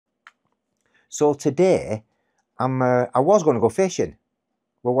So today, I was going to go fishing.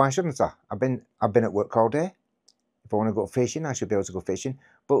 Well, why shouldn't I? I've been at work all day. If I want to go fishing, I should be able to go fishing.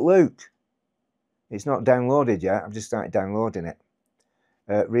 But look, it's not downloaded yet. I've just started downloading it.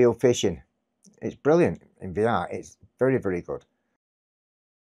 Real fishing. It's brilliant in VR. It's very, very good.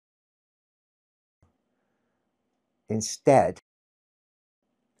 Instead,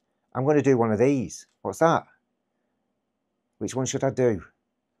 I'm going to do one of these. What's that? Which one should I do?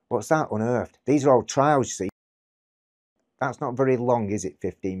 What's that? Unearthed. These are all trials, you see. That's not very long, is it?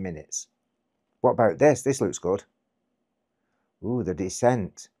 15 minutes. What about this? This looks good. Ooh, The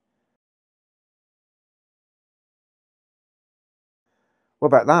Descent. What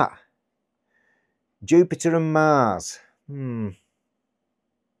about that? Jupiter and Mars.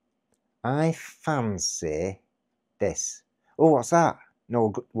 I fancy this. Oh, what's that?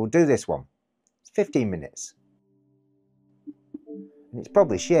 No, we'll do this one. It's 15 minutes. And it's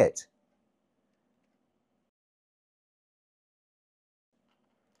probably shit.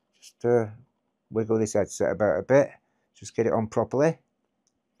 Just wiggle this headset about a bit. Just get it on properly.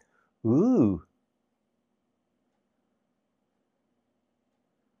 Ooh.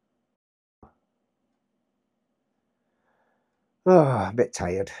 Oh, a bit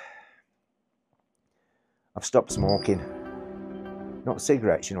tired. I've stopped smoking. Not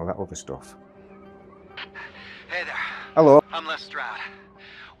cigarettes, you know, that other stuff. Hey there. Hello. I'm Les Stroud.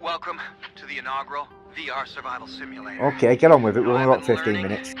 Welcome to the inaugural VR survival simulator. Okay, get on with it. We've only got I've been 15 learning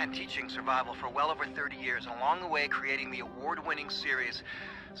minutes. and teaching survival for well over 30 years, and along the way creating the award-winning series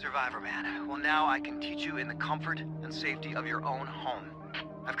Survivorman. Well, now I can teach you in the comfort and safety of your own home.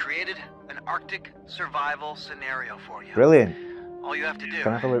 I've created an Arctic survival scenario for you. Brilliant. All you have to do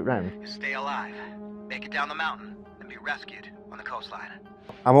Can I have a look round? is stay alive, make it down the mountain, and be rescued on the coastline.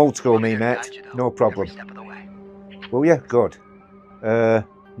 I'm old school, I'll be me, here to mate. guide you, though, No problem. every step of the way. Will you? Good.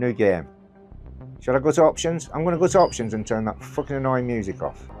 New game. Shall I go to options? I'm going to go to options and turn that fucking annoying music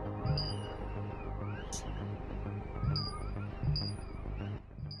off.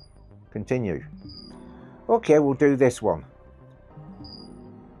 Continue. Okay, we'll do this one.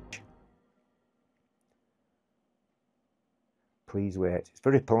 Please wait. It's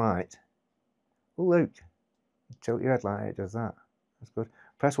very polite. Oh, look. Tilt your head like it does that. That's good.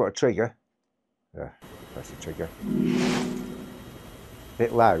 Press what? A trigger? Yeah, press the trigger.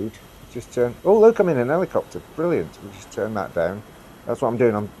 Bit loud. Just turn. Oh, look, I'm in an helicopter. Brilliant. We'll just turn that down. That's what I'm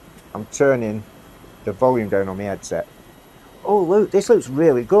doing. I'm turning the volume down on my headset. Oh, look, this looks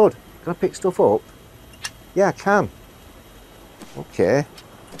really good. Can I pick stuff up? Yeah, I can. Okay.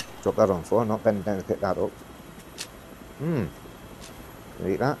 Drop that on the floor. Not bending down to pick that up. Can I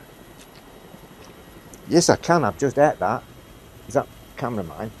eat that? Yes, I can. I've just ate that. Is that camera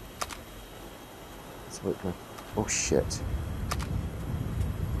mine? Let's look. Oh, shit.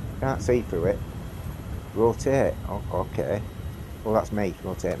 Can't see through it. Rotate. Oh, okay. Well, that's me.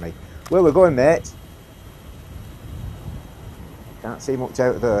 Rotate me. Where we're going, mate? Can't see much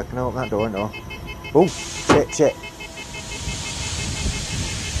out there. Can I open that door? No. Oh, shit, shit.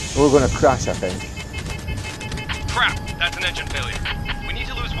 We're going to crash, I think. Crap, that's an engine failure. We need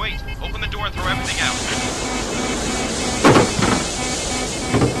to lose weight. Open the door and throw everything out.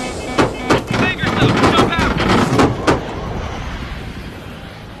 Save yourself! Jump out!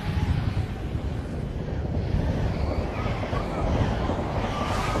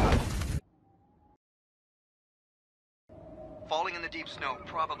 Falling in the deep snow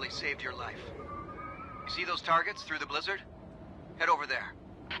probably saved your life. You see those targets through the blizzard? Head over there.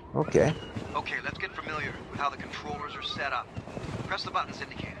 Okay. Okay, let's get familiar with how the controllers are set up. Press the buttons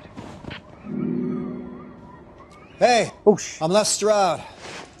indicated. Hey, Oh, I'm Les Stroud.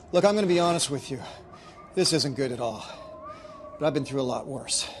 Look, I'm going to be honest with you. This isn't good at all. But I've been through a lot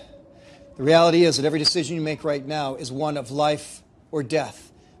worse. The reality is that every decision you make right now is one of life or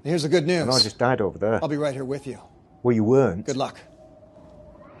death. And here's the good news. No, I just died over there. I'll be right here with you. Well, you weren't. Good luck.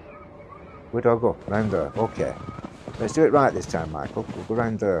 Where do I go? Round there. Okay. Let's do it right this time, Michael. We'll go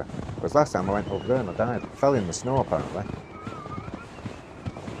round there. Because last time I went over there and I died. I fell in the snow, apparently.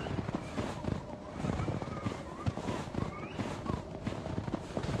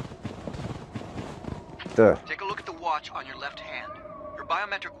 There. Take a look at the watch on your left hand. Your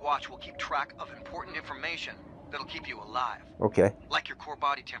biometric watch will keep track of important information that'll keep you alive. Okay. Like your core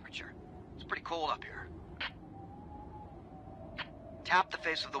body temperature. It's pretty cold up here. Tap the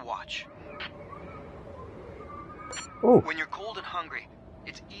face of the watch. Oh. When you're cold and hungry,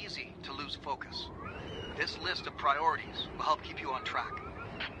 it's easy to lose focus. This list of priorities will help keep you on track.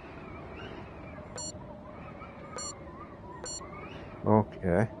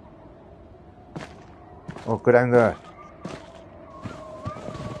 Okay. Oh, go down there.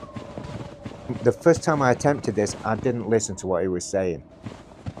 The first time I attempted this, I didn't listen to what he was saying.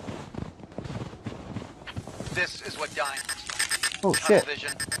 This is what dying looks like. Oh, Tunnel shit.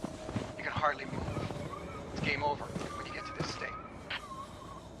 vision. You can hardly move. It's game over when you get to this state.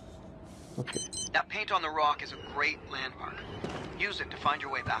 Okay. That paint on the rock is a great landmark. Use it to find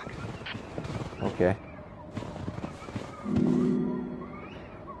your way back. Okay.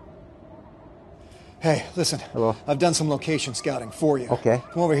 Hey, listen. Hello. I've done some location scouting for you. Okay.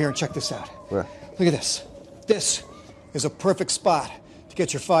 Come over here and check this out. Where? Look at this. This is a perfect spot to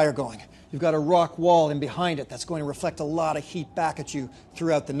get your fire going. You've got a rock wall in behind it that's going to reflect a lot of heat back at you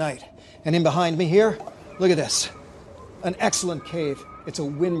throughout the night. And in behind me here, look at this. An excellent cave. It's a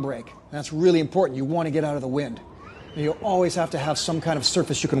windbreak. That's really important. You want to get out of the wind. And you always have to have some kind of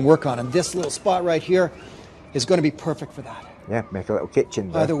surface you can work on. And this little spot right here is going to be perfect for that. Yeah, make a little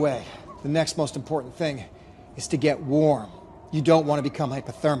kitchen there. By the way, the next most important thing is to get warm. You don't want to become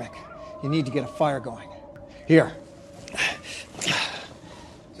hypothermic. You need to get a fire going. Here.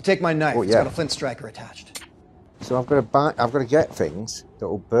 So take my knife. Oh, It's yeah. got a flint striker attached. So I've got to get things that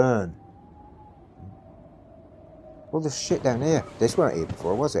will burn. Well, there's shit down here. This weren't here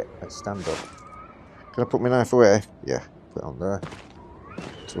before, was it? Let's stand up. Can I put my knife away? Yeah, put it on there.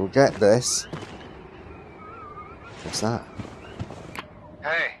 So we'll get this. What's that?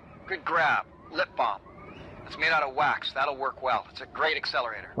 Hey, good grab. Lip balm. It's made out of wax. That'll work well. It's a great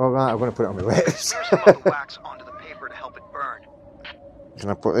accelerator. All right, I'm going to put it on my lips. Smear some of the wax onto the paper to help it burn. Can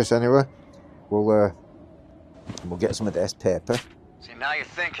I put this anywhere? We'll get some of this paper. See, now you're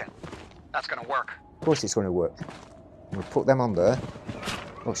thinking. That's gonna work. Of course it's going to work. We'll put them on there.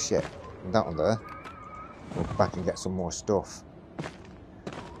 Oh shit, and that on there. We'll go back and get some more stuff.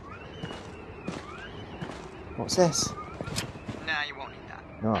 What's this? Nah, you won't need that.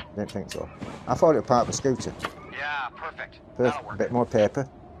 No, I didn't think so. I thought it was part of the scooter. Yeah, perfect. Perfect. That'll A work. bit more paper.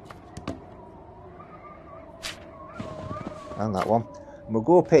 And that one. And we'll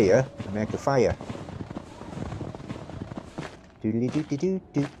go up here and make a fire.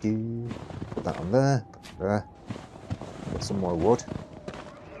 Doodly-doo-doo-doo-doo-doo. Put that on there. Put it there. Get some more wood.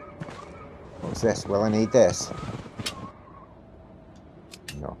 What's this? Well, I need this.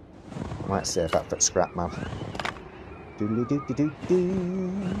 No. I might save that for scrap, man.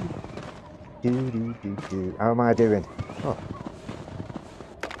 Doodly-doo-doo-doo-doo. Do-do-do-do. How am I doing? Oh.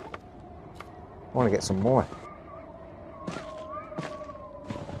 I want to get some more.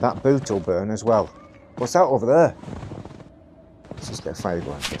 That boot will burn as well. What's that over there? Let's just get a fire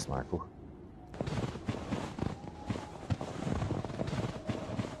going first, Michael.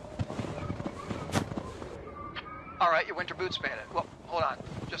 All right, your winter boots made it. Well, hold on.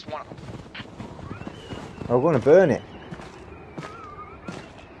 Just one of them. Oh, we're going to burn it.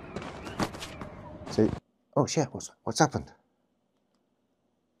 See? Oh shit! What's happened?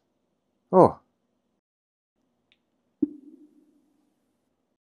 Oh,